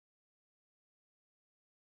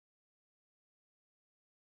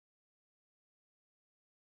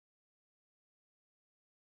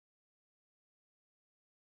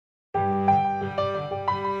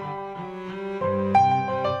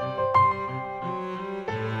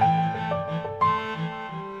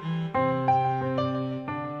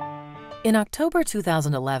In October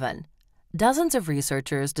 2011, dozens of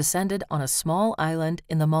researchers descended on a small island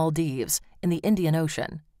in the Maldives in the Indian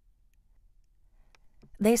Ocean.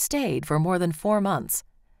 They stayed for more than 4 months,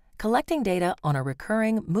 collecting data on a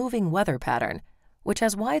recurring moving weather pattern, which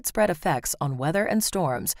has widespread effects on weather and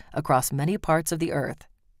storms across many parts of the Earth.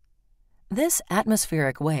 This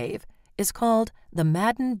atmospheric wave is called the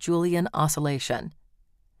Madden-Julian Oscillation.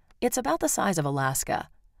 It's about the size of Alaska,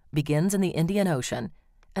 begins in the Indian Ocean,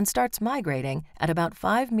 and starts migrating at about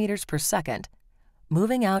 5 meters per second,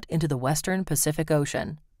 moving out into the western Pacific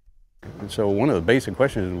Ocean. So one of the basic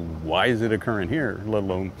questions is, why is it occurring here, let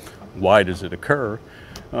alone why does it occur?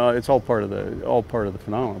 It's all part of the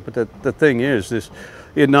phenomenon. But the thing is,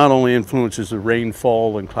 it not only influences the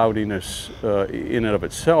rainfall and cloudiness in and of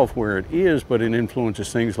itself where it is, but it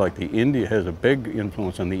influences things like has a big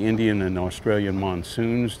influence on the Indian and Australian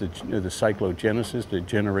monsoons, the cyclogenesis, the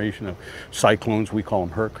generation of cyclones. We call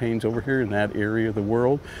them hurricanes over here in that area of the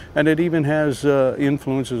world. And it even has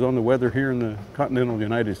influences on the weather here in the continental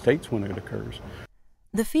United States when it occurs.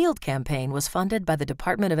 The field campaign was funded by the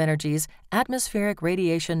Department of Energy's Atmospheric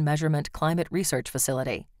Radiation Measurement Climate Research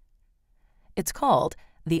Facility. It's called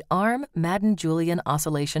the ARM Madden-Julian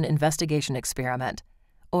Oscillation Investigation Experiment,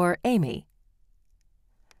 or AMIE.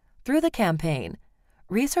 Through the campaign,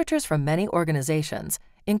 researchers from many organizations,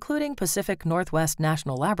 including Pacific Northwest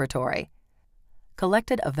National Laboratory,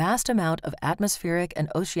 collected a vast amount of atmospheric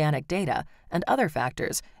and oceanic data and other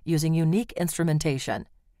factors using unique instrumentation,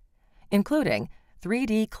 including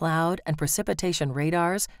 3D cloud and precipitation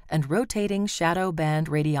radars and rotating shadow band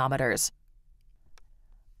radiometers.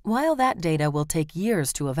 While that data will take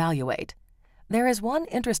years to evaluate, there is one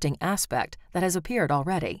interesting aspect that has appeared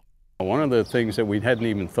already. One of the things that we hadn't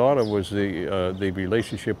even thought of was the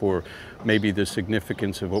relationship, or maybe the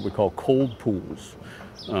significance, of what we call cold pools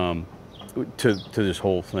to this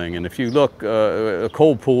whole thing. And if you look, a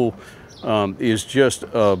cold pool is just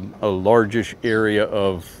a largish area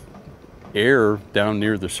of air down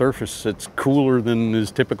near the surface that's cooler than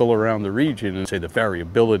is typical around the region, and say the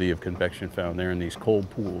variability of convection found there in these cold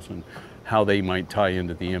pools and how they might tie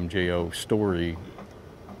into the MJO story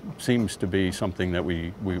seems to be something that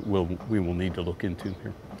we will need to look into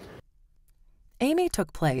here. AMIE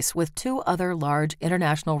took place with 2 other large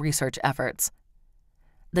international research efforts.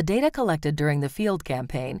 The data collected during the field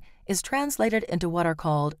campaign is translated into what are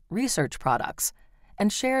called research products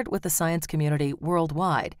and shared with the science community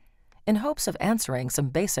worldwide in hopes of answering some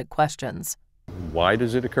basic questions. Why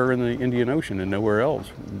does it occur in the Indian Ocean and nowhere else?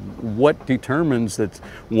 What determines that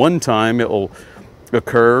one time it will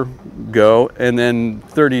occur, go, and then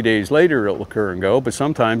 30 days later it will occur and go, but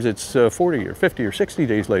sometimes it's 40 or 50 or 60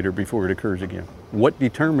 days later before it occurs again? What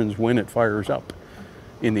determines when it fires up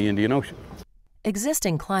in the Indian Ocean?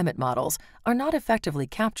 Existing climate models are not effectively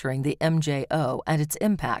capturing the MJO and its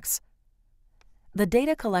impacts. The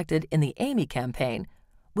data collected in the AMIE campaign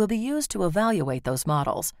will be used to evaluate those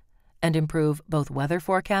models and improve both weather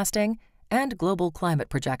forecasting and global climate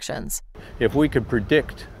projections. If we could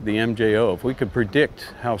predict the MJO, if we could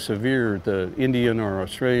predict how severe the Indian or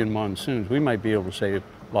Australian monsoons, we might be able to save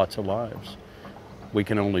lots of lives. We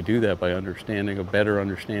can only do that by better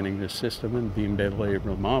understanding this system and being able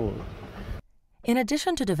to model it. In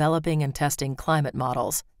addition to developing and testing climate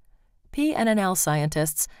models, PNNL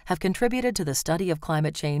scientists have contributed to the study of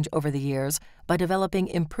climate change over the years by developing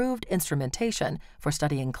improved instrumentation for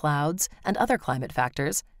studying clouds and other climate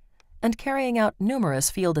factors, and carrying out numerous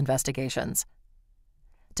field investigations.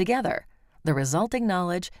 Together, the resulting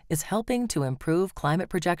knowledge is helping to improve climate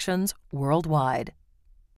projections worldwide.